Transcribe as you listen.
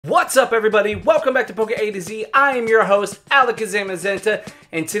What's up, everybody? Welcome back to Poke A to Z. I am your host, Alakazam,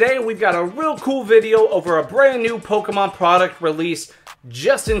 and today we've got a real cool video over a brand new Pokemon product released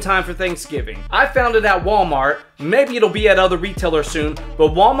just in time for Thanksgiving. I found it at Walmart. Maybe it'll be at other retailers soon,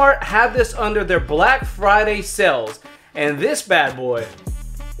 but Walmart had this under their Black Friday sales, and this bad boy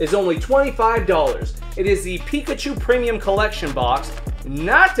is only $25. It is the Pikachu Premium Collection box,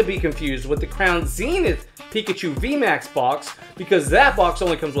 not to be confused with the Crown Zenith Pikachu VMAX box, because that box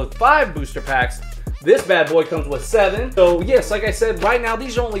only comes with 5 booster packs. This bad boy comes with 7. So yes, like I said, right now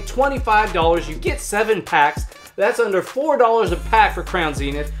these are only $25. You get 7 packs. That's under $4 a pack for Crown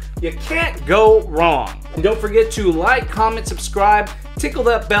Zenith. You can't go wrong. And don't forget to like, comment, subscribe, tickle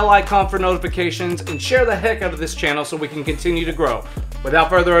that bell icon for notifications, and share the heck out of this channel so we can continue to grow. Without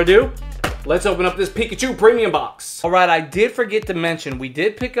further ado, let's open up this Pikachu Premium box. Alright, I did forget to mention, we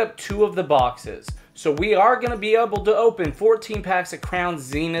did pick up 2 of the boxes. So we are going to be able to open 14 packs of Crown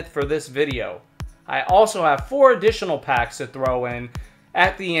Zenith for this video. I also have 4 additional packs to throw in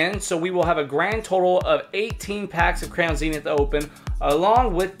at the end, so we will have a grand total of 18 packs of Crown Zenith to open,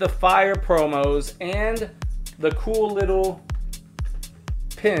 along with the fire promos and the cool little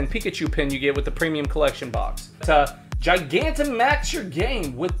pin, Pikachu pin you get with the Premium Collection box. To Gigantamax your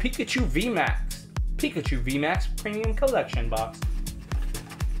game with Pikachu VMAX. Pikachu VMAX Premium Collection box.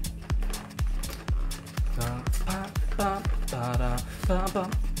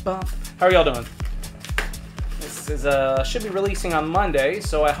 How are y'all doing? This is should be releasing on Monday,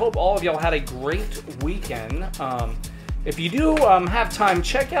 so I hope all of y'all had a great weekend. If you do have time,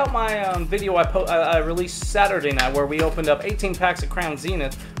 check out my video I released Saturday night, where we opened up 18 packs of Crown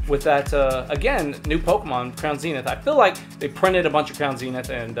Zenith with that, again, new Pokemon, Crown Zenith. I feel like they printed a bunch of Crown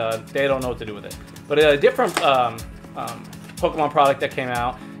Zenith and they don't know what to do with it. But a different Pokemon product that came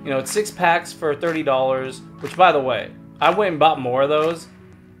out. You know, it's 6 packs for $30, which, by the way, I went and bought more of those,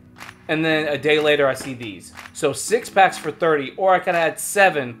 and then a day later I see these. So 6 packs for $30, or I could have had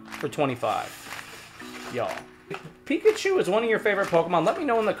 7 for $25. Y'all. Pikachu is one of your favorite Pokemon. Let me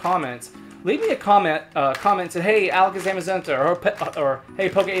know in the comments. Leave me a comment, and say, hey, Alakazam, or hey,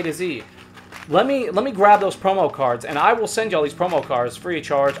 Poke A to Z. Let me grab those promo cards, and I will send y'all these promo cards free of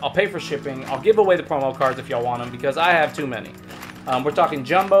charge. I'll pay for shipping. I'll give away the promo cards if y'all want them, because I have too many. We're talking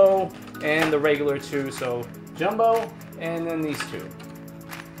Jumbo and the regular 2, so Jumbo and then these 2.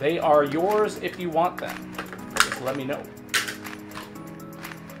 They are yours if you want them. Just let me know.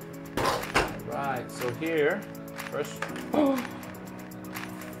 Alright, so here, first...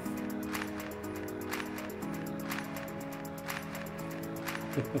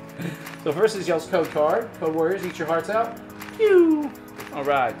 So first is y'all's code card. Code Warriors, eat your hearts out. Pew!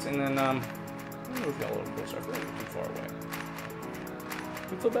 Alright, and then, move y'all a little closer. I feel like we're too far away.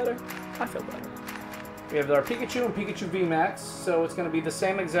 You feel better? I feel better. We have our Pikachu and Pikachu VMAX, so it's going to be the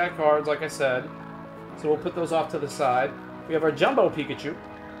same exact cards, like I said. So we'll put those off to the side. We have our Jumbo Pikachu.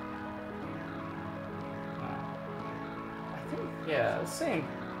 I think, yeah, the same.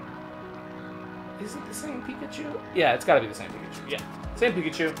 Is it the same Pikachu? Yeah, it's got to be the same Pikachu. Yeah, same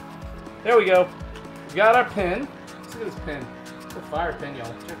Pikachu. There we go. We got our pin. Let's look at this pin. It's a fire pin,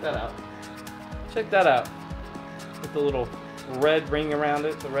 y'all. Check that out. Check that out. With the little red ring around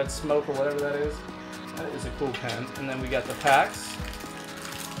it, the red smoke or whatever that is. That is a cool pen. And then we got the packs.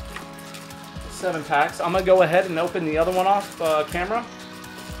 7 packs. I'm going to go ahead and open the other one off camera.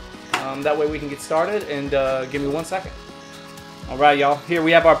 That way we can get started, and give me 1 second. Alright, y'all. Here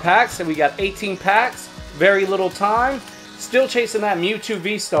we have our packs, and we got 18 packs. Very little time. Still chasing that Mewtwo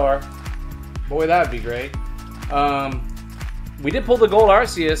V-Star. Boy, that would be great. We did pull the Gold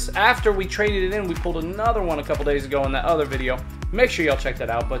Arceus. After we traded it in, we pulled another one a couple days ago in that other video. Make sure y'all check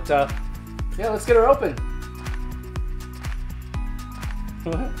that out. But, yeah, let's get her open.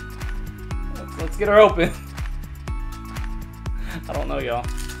 let's get her open. I don't know, y'all.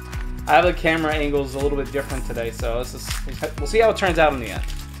 I have the camera angles a little bit different today, so we'll see how it turns out in the end.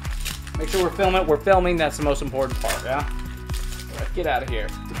 Make sure we're filming. That's the most important part, yeah? All right, get out of here.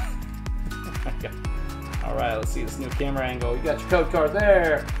 Alright, let's see this new camera angle. You got your code card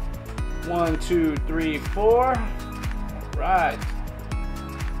there. 1, 2, 3, 4. Alright. I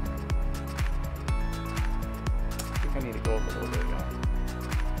think I need to go over a little bit, y'all.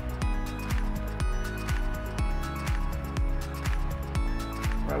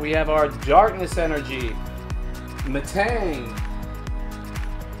 Alright, we have our Darkness Energy. Matang.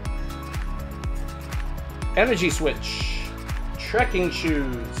 Energy Switch. Trekking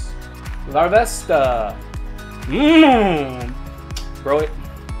Shoes. Larvesta. Bro,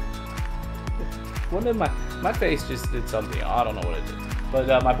 what did my face just did something. I don't know what it did.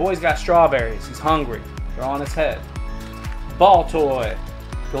 But my boy's got strawberries. He's hungry. They're on his head. Ball Toy.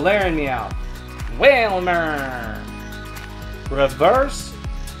 Galarian Meowth, Whalmer, Reverse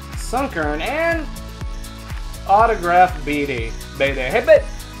Sunkern, and Autograph BD. Hey, bit.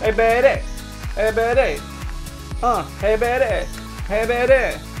 Hey, baby. Hey, baby. Hey, baby. Hey,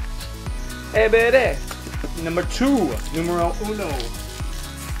 baby. Hey, baby. Number 2. Numero uno.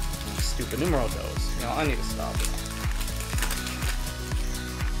 Stupid. Numero dos. You know, I need to stop it.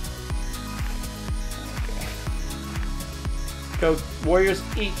 Okay. Go, Warriors,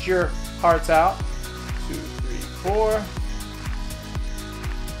 eat your hearts out. 2, 3, 4.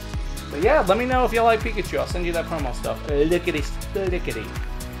 But yeah, let me know if y'all like Pikachu. I'll send you that promo stuff. Lickety, lickety.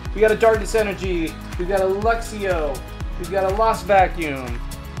 We got a Darkness Energy. We got a Luxio. We got a Lost Vacuum.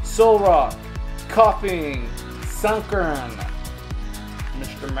 Solrock. Coughing. Sunkern.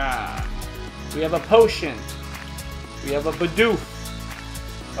 Mr. Man. We have a Potion. We have a Bidoof.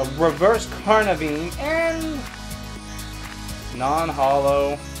 A Reverse Carnivine. And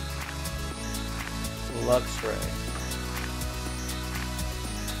non-hollow Luxray.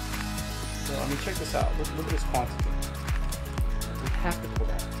 So, I mean, check this out. Look at this quantity. We have to pull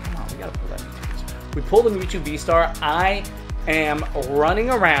that. Come on, we gotta pull that Mewtwo. We pulled the Mewtwo V-Star. I am running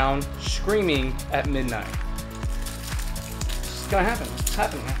around screaming at midnight. It's gonna happen. It's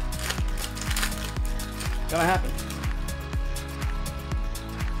happening. It's gonna happen.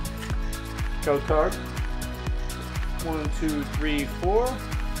 Code card. 1, 2, 3, 4.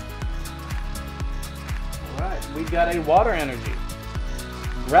 Alright, we got a Water Energy.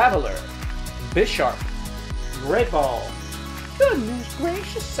 Graveler. Bisharp. Great Ball. Goodness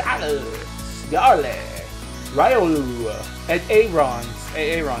gracious salad. Scarlet. Riolu. And Aaron,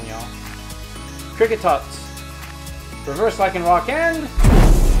 y'all. Cricketops. Reverse Lycanroc and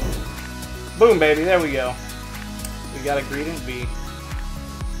boom, baby, there we go. We got a Greedent V.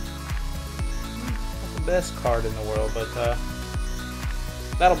 Not the best card in the world, but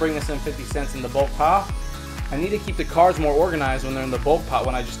that'll bring us in 50 cents in the bulk pile. I need to keep the cards more organized when they're in the bulk pot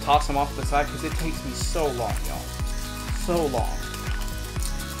when I just toss them off to the side because it takes me so long, y'all. So long.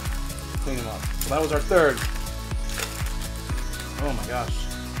 Clean them up. So that was our third. Oh my gosh.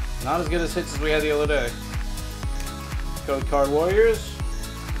 Not as good as hits as we had the other day. Code Card Warriors.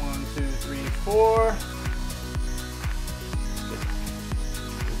 1, 2, 3, 4.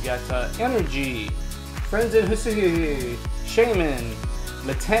 We've got Energy. Frenzy Husuhi. Shaman.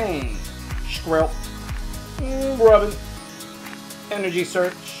 Metang. Skrelp. Robin. Energy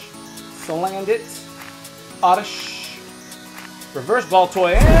Search. Salandit. Oddish. Reverse Ball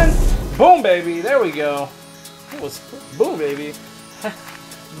Toy. And boom, baby. There we go. It was boom, baby.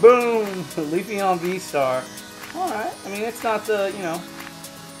 Boom. Leafeon V-Star. Alright. I mean, it's not the, you know,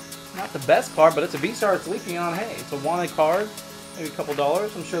 not the best card, but it's a V-Star. It's Leafeon. Hey, it's a wanted card. Maybe a couple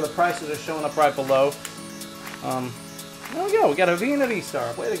dollars. I'm sure the prices are showing up right below. There we go. We got a V and a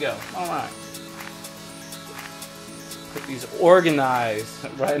V-Star. Way to go. Alright. Put these organized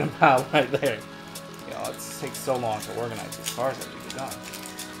right about right there. You know, it takes so long to organize these cards that we get done.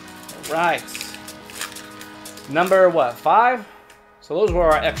 Alright. Number what? 5? So those were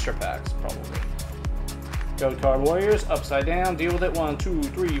our extra packs, probably. Code Card Warriors, upside down, deal with it. 1, 2,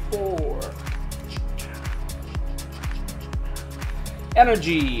 3, 4.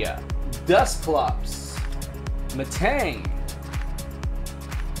 Energy, Dusclops, Metang.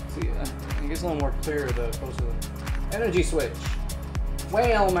 See, it gets a little more clear the closer to the Energy Switch,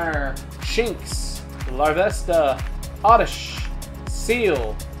 Whalmer, Shinx, Larvesta, Oddish,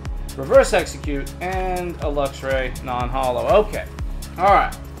 Seal, Reverse Execute, and a Luxray non-hollow. Okay,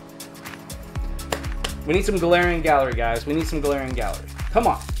 alright. We need some Galarian Gallery, guys. We need some Galarian Gallery. Come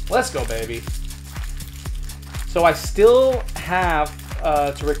on, let's go, baby. So I still have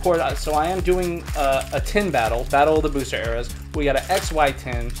to record, so I am doing a tin battle of the booster eras. We got an XY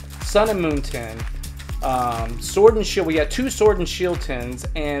tin, Sun and Moon tin, Sword and Shield. We got 2 Sword and Shield tins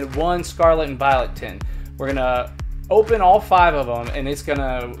and 1 Scarlet and Violet tin. We're gonna open all 5 of them, and it's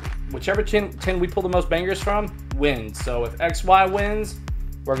gonna, whichever tin we pull the most bangers from wins. So if XY wins,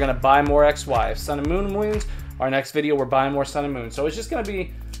 we're gonna buy more XY. If Sun and Moon wins, our next video we're buying more Sun and Moon. So it's just gonna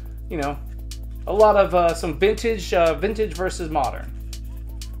be, you know, a lot of some vintage versus modern.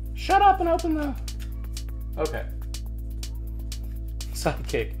 Shut up and open the. Okay.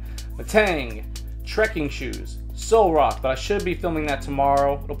 Sidekick, Metang, Trekking Shoes, Solrock, but I should be filming that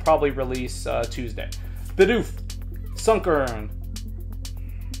tomorrow. It'll probably release Tuesday. Bidoof, Sunkern.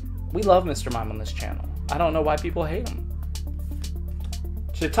 We love Mr. Mime on this channel. I don't know why people hate him.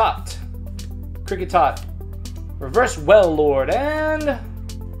 Chatot, Cricketot, Reverse Well Lord, and a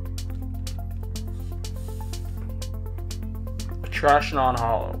Trash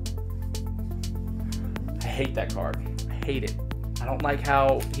Non-Hollow. I hate that card. I hate it. I don't like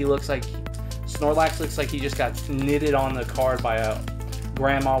how he looks like... Snorlax looks like he just got knitted on the card by a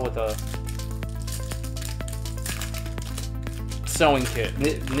grandma with a sewing kit,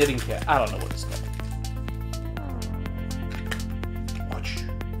 knitting kit. I don't know what it's called. Watch.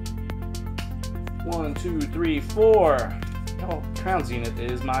 1, 2, 3, 4. Oh, Crown Zenith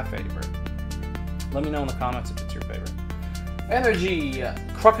is my favorite. Let me know in the comments if it's your favorite. Energy,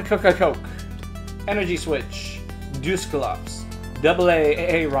 Coke, Energy Switch, Dusclops, AA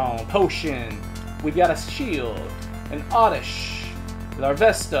Aaron, Potion. We've got a Shield, an Oddish,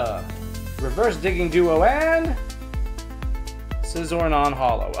 Larvesta, Reverse Digging Duo, and Scizor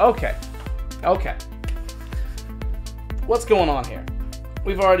non-holo. Okay. Okay. What's going on here?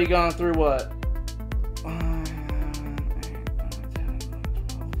 We've already gone through what?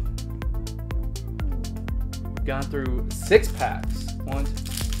 Gone through 6 packs. 1, 2,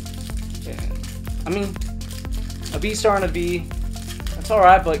 10. I mean, a V-Star and a V. That's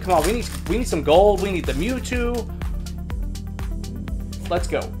alright, but come on, we need some gold. We need the Mewtwo. Let's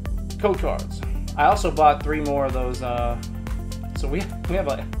go. Code cards. I also bought 3 more of those. So we have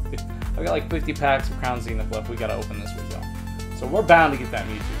like, I got like 50 packs of Crown Zenith left. We gotta open this video. So we're bound to get that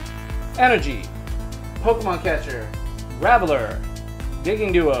Mewtwo. Energy, Pokemon Catcher, Graveler,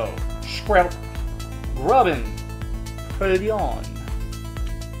 Digging Duo, Skrelp, Grubbin, Purdion,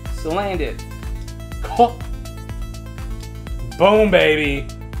 Salandit. Oh. Boom, baby.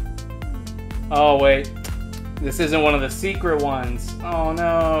 Oh, wait. This isn't one of the secret ones. Oh,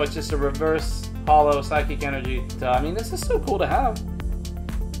 no. It's just a reverse holo Psychic Energy. I mean, this is so cool to have. I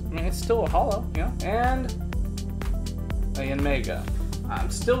mean, it's still a holo, you know? And a Mega.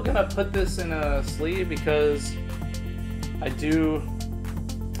 I'm still going to put this in a sleeve because I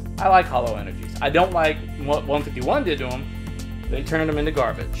like holo energies. I don't like what 151 did to them. They turned them into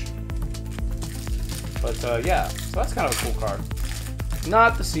garbage. But, yeah. So that's kind of a cool card.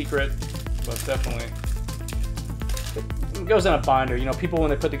 Not the secret, but definitely. It goes in a binder. You know, people, when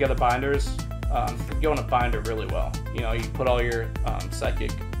they put together binders, go in a binder really well. You know, you put all your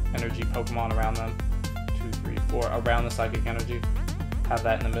Psychic Energy Pokemon around them. 2, 3, 4. Around the Psychic Energy. Have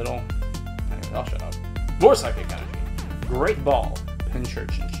that in the middle. Anyway, I'll shut up. More Psychic Energy. Great Ball.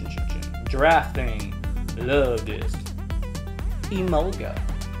 Pinchurch. Giraffe Thing. Love Disc. Emolga.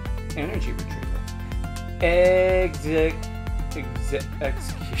 Energy Retriever.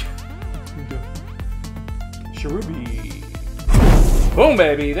 Cherubi. Boom,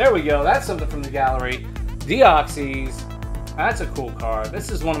 baby. There we go. That's something from the gallery. Deoxys. That's a cool card.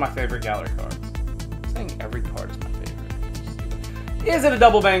 This is one of my favorite gallery cards. I'm saying every card is my favorite. Is it a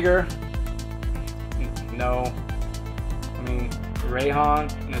double banger? No. I mean,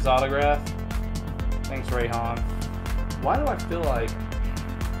 Rayhan and his autograph. Thanks, Rayhan. Why do I feel like,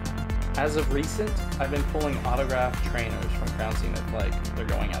 as of recent, I've been pulling autograph trainers from Crown Zenith like they're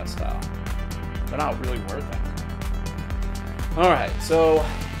going out of style. They're not really worth it. Alright, so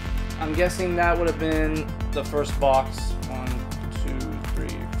I'm guessing that would have been the first box. 1, 2, 3,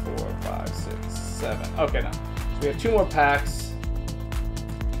 4, 5, 6, 7. Okay, now. So we have 2 more packs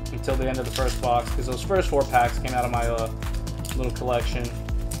until the end of the first box, because those first 4 packs came out of my little collection.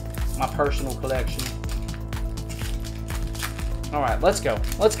 My personal collection. Alright, let's go.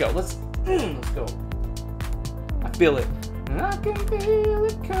 Let's go. Let's go. I feel it. I can feel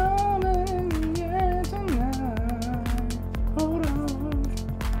it coming, yeah, tonight. Hold on.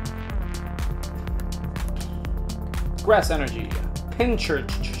 Grass Energy,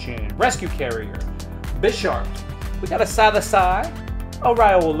 Pinchurch, Rescue Carrier, Bisharp. We got a Sadasai, a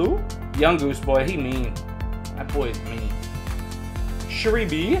Riolu, Young Goose Boy, he mean. That boy is mean.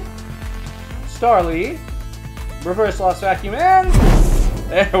 Shuribi, Starly, Reverse Lost Vacuum, and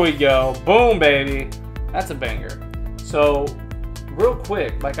there we go. Boom, baby. That's a banger. So, real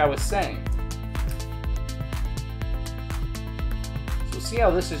quick, like I was saying. So see how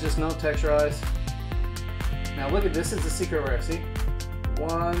this is just no texturized? Now look at this, is the secret rare, see?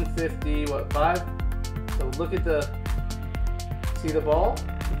 150, what, 5? So look at the, see the ball,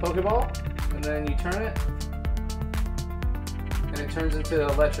 the Pokeball? And then you turn it, and it turns into the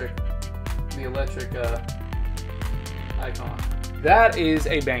electric icon. That is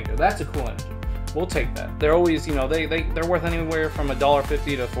a banger. That's a cool energy. We'll take that. They're always, you know, they're worth anywhere from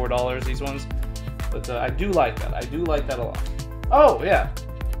 $1.50 to $4, these ones. But I do like that. I do like that a lot. Oh, yeah.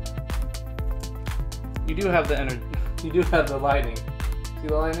 You do have the energy. You do have the lightning. See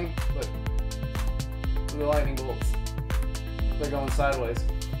the lightning? Look. The lightning bolts. They're going sideways.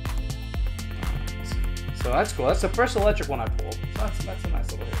 So that's cool. That's the first electric one I pulled. So that's a nice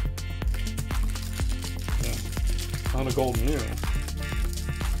little hit. Yeah. On a gold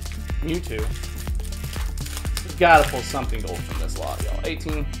Mewtwo. gotta pull something gold from this lot, y'all.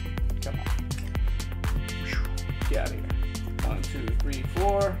 18. Come on. Get out of here. 1, 2, 3,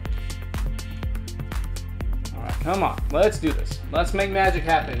 4. Alright, come on. Let's do this. Let's make magic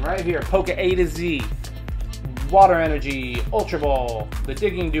happen right here. Poke A to Z. Water Energy. Ultra Ball. The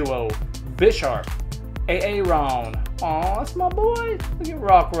Digging Duo. Bisharp. AA Round. Aw, that's my boy. Look at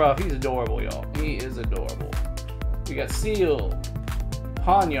Rockruff. He's adorable, y'all. He is adorable. We got Seal.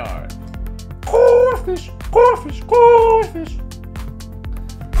 Ponyard. Corfish. Corfish. Corfish.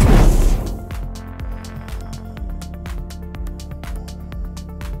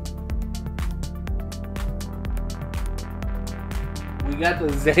 We got the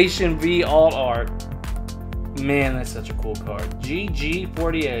Zacian V Alt Art. Man, that's such a cool card.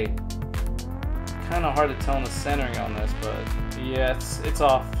 GG48. Kind of hard to tell in the centering on this, but yeah, it's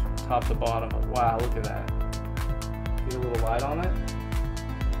off top to bottom. Wow, look at that. Get a little light on it.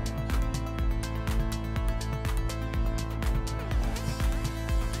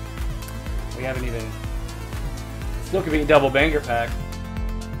 We haven't even. Still could be a double banger pack.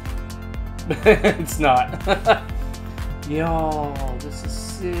 It's not. Yo, this is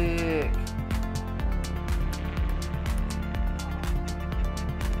sick.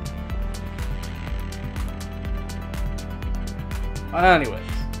 Anyways,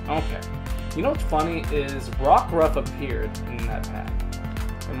 okay. You know what's funny is Rockruff appeared in that pack.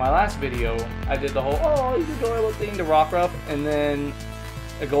 In my last video, I did the whole, oh, he's adorable thing to Rockruff, and then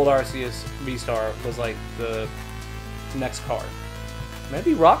a Gold Arceus V-Star was like the next card.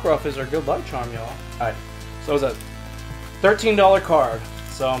 Maybe Rockruff is our good luck charm, y'all. Alright, so it was a $13 card.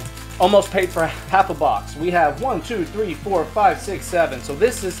 So almost paid for half a box. We have 1, 2, 3, 4, 5, 6, 7. So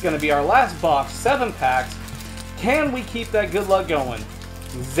this is going to be our last box, 7 packs. Can we keep that good luck going?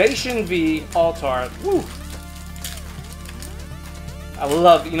 Zacian V Alt Art. Woo. I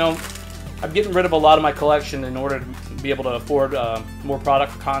love, you know, I'm getting rid of a lot of my collection in order to be able to afford more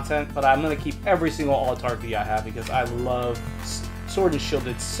product for content, but I'm going to keep every single Alt Art V I have because I love Sword and Shield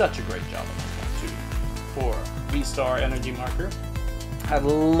did such a great job on this one. 2, 4, V-Star Energy Marker. I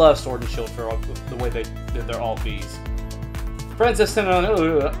love Sword and Shield for all, the way they did their Alt Vs. Princess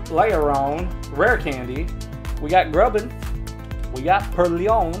Layeron, Rare Candy. We got Grubbin. We got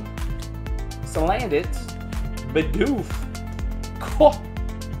Perleon. Salandit. Bidoof.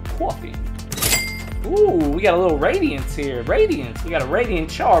 Coffee. Ooh, we got a little Radiance here. Radiance. We got a Radiant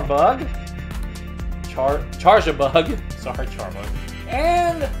Charbug. Charjabug. Sorry, Charbug.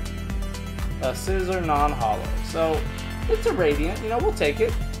 And a Scissor non-hollow. So, it's a Radiant. You know, we'll take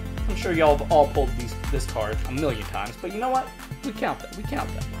it. I'm sure y'all have all pulled this card a million times. But you know what? We count that. We count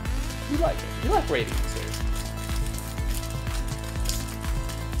that. We like it. We like Radiance here.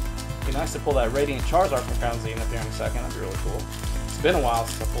 It'd be nice to pull that Radiant Charizard from Crown Zenith there in a second. That'd be really cool. It's been a while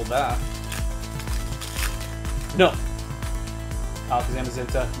since I pulled that. No. Alakazam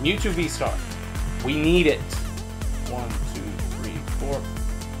Zinta. Mewtwo V-Star. We need it. 1, 2, 3, 4.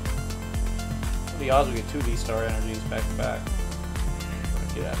 What are the odds we get 2 V-Star energies back to back?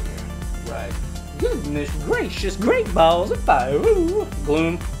 Get out of here. Right. Goodness gracious, great balls of fire. Ooh.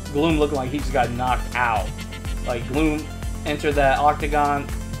 Gloom looking like he just got knocked out. Like Gloom entered that octagon.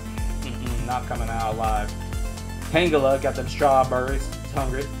 Not coming out alive. Tangela got them strawberries. He's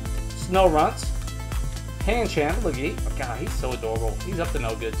hungry. Snow Runts. Handchamp. Look at him. Oh, God, he's so adorable. He's up to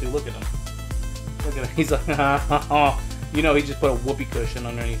no good too. Look at him. Look at him. He's like, oh, you know, he just put a whoopee cushion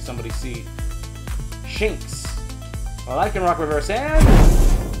underneath somebody's seat. Shinx. Well, I can rock reverse and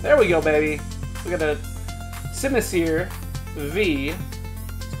there we go, baby. We got a Simisear V.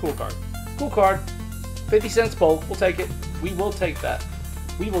 It's a cool card. Cool card. 50 cents both. We'll take it. We will take that.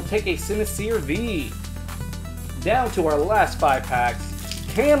 We will take a Simisear V. Down to our last 5 packs.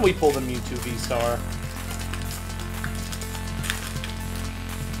 Can we pull the Mewtwo V-Star?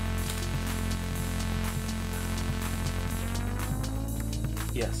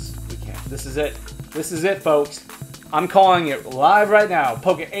 Yes, we can. This is it. This is it, folks. I'm calling it live right now.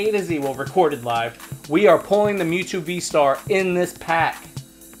 Poke A to Z will recorded live. We are pulling the Mewtwo V-Star in this pack.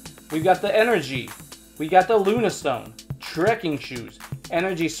 We've got the Energy. We got the Lunastone. Trekking Shoes.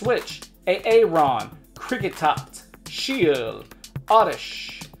 Energy Switch. AA Ron. Cricket Topped. Shield.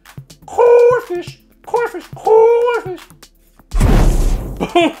 Oddish. Corfish. Corfish. Corfish.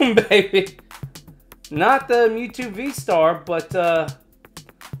 Boom, baby. Not the Mewtwo V-Star, but I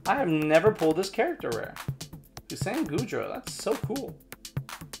have never pulled this character rare. Usain Goodra, that's so cool.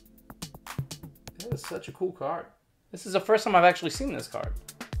 That is such a cool card. This is the first time I've actually seen this card.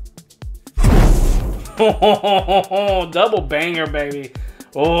 Oh, double banger, baby.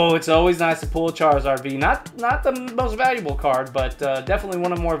 Oh, it's always nice to pull a Charizard V. Not the most valuable card, but definitely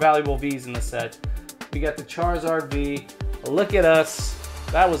one of the more valuable Vs in the set. We got the Charizard V. Look at us.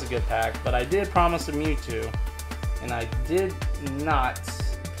 That was a good pack, but I did promise a Mewtwo, and I did not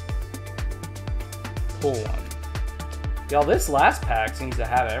pull one. Y'all, this last pack seems to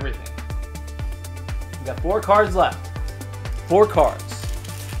have everything. We got 4 cards left. 4 cards.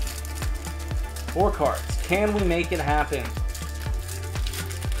 4 cards. Can we make it happen?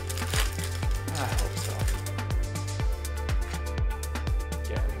 I hope so.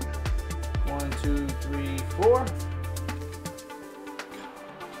 Get out of here. 1, 2, 3, 4.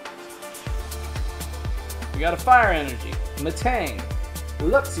 We got a Fire Energy, Metang,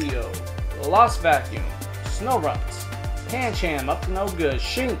 Luxio, Lost Vacuum, Snorunt, Pancham up to no good,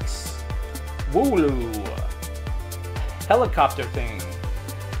 Shinx, Wooloo, Helicopter Thing,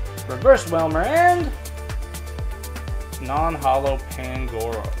 Reverse Whelmer, and non-holo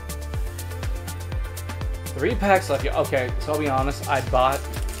Pangoro. 3 packs left. Okay, so I'll be honest, I bought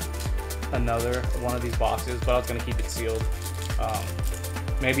another one of these boxes, but I was gonna keep it sealed.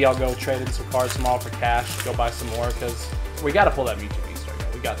 Maybe I'll go trade in some cards tomorrow for cash, go buy some more, because we gotta pull that Mewtwo Beast right now.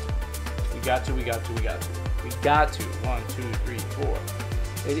 We got to. We got to, we got to, we got to. We got to. 1, 2, 3, 4.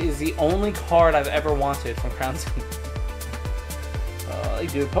 It is the only card I've ever wanted from Crown Zenith.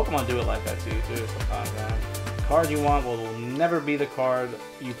 Dude, Pokemon do it like that too sometimes, man. The card you want will never be the card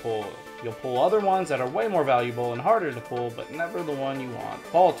you pull. You'll pull other ones that are way more valuable and harder to pull, but never the one you want.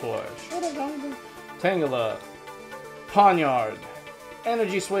 Baltoy, Tangela, Ponyard,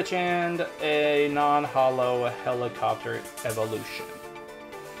 Energy Switch, and a non-holo Helicopter Evolution.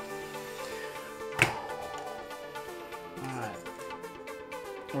 Alright.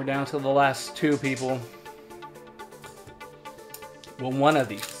 We're down to the last 2 people. Will one of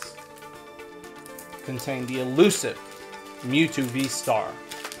these contain the elusive Mewtwo V-Star?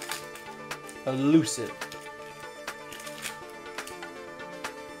 Elusive.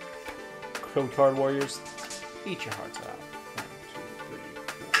 Code Card Warriors, eat your hearts out. 1, 2, 3,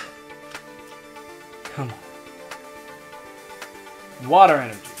 4. Come on. Water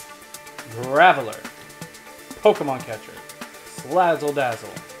Energy, Graveler, Pokemon Catcher, Slazzle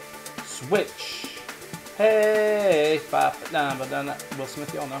Dazzle, Switch. Hey, Will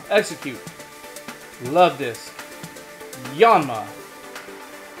Smith, y'all know. Execute. Love this. Yanma.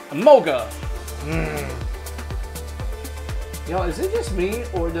 Amoga. Y'all, is it just me,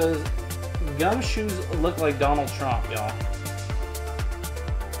 or does Gumshoes look like Donald Trump, y'all?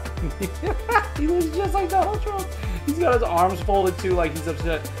 He looks just like Donald Trump. He's got his arms folded too, like he's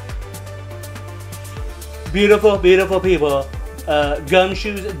upset. Beautiful, beautiful people.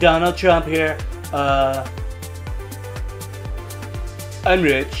 Gumshoes, Donald Trump here. I'm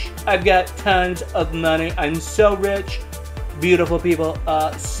rich. I've got tons of money. I'm so rich. Beautiful people.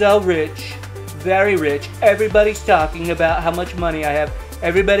 So rich. Very rich. Everybody's talking about how much money I have.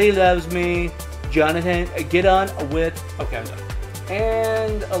 Everybody loves me. Jonathan, get on with... Okay, I'm done.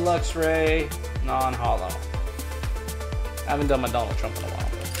 And a Luxray non-holo. I haven't done my Donald Trump in a while,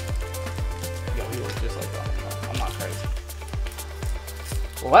 but... Yo, he looks just like Donald Trump. I'm not crazy.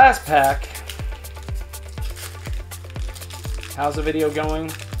 Last pack. How's the video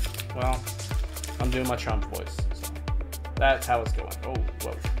going? Well, I'm doing my Trump voice. So that's how it's going. Oh,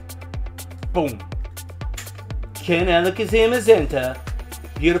 whoa. Boom. Can Alakazam enter?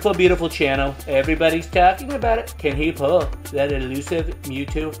 Beautiful, beautiful channel. Everybody's talking about it. Can he pull that elusive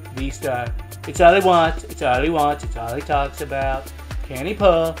Mewtwo V-Star? It's all he wants. It's all he wants. It's all he talks about. Can he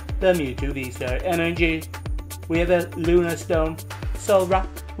pull the Mewtwo V-Star? Energy. We have a Luna Stone. Soul Rock.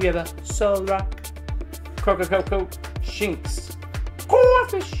 We have a Soul Rock. Coco. Shinx.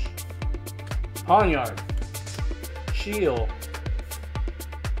 Corfish. Ponyard. Shield.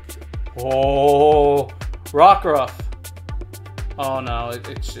 Oh, Rockruff. Oh no,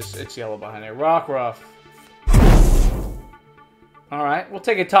 it's yellow behind there. Rockruff. Alright, we'll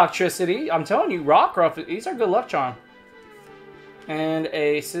take a Toxtricity. I'm telling you, Rockruff, he's our good luck charm. And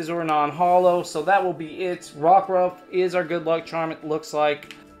a Scizor non-holo, so that will be it. Rockruff is our good luck charm, it looks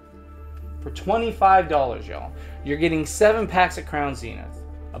like. For $25, y'all, you're getting 7 packs of Crown Zenith,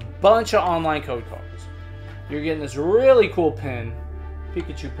 a bunch of online code cards. You're getting this really cool pin,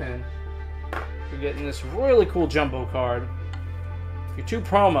 Pikachu pin. You're getting this really cool jumbo card. Your 2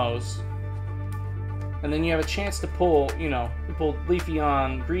 promos. And then you have a chance to pull, you know, you pull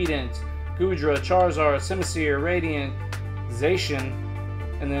Leafeon, Greedent, Goodra, Charizard, Simisear, Radiant, Zacian,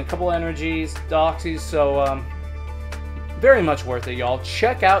 and then a couple energies, Doxies, so very much worth it, y'all.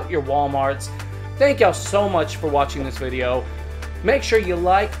 Check out your Walmarts. Thank y'all so much for watching this video. Make sure you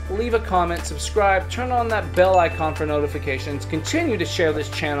like, leave a comment, subscribe, turn on that bell icon for notifications, continue to share this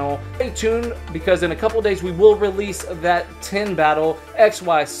channel. Stay tuned because in a couple days we will release that 10 battle,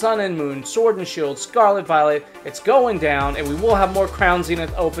 XY, Sun and Moon, Sword and Shield, Scarlet Violet. It's going down and we will have more Crown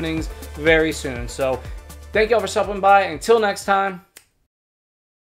Zenith openings very soon. So thank y'all for stopping by. Until next time.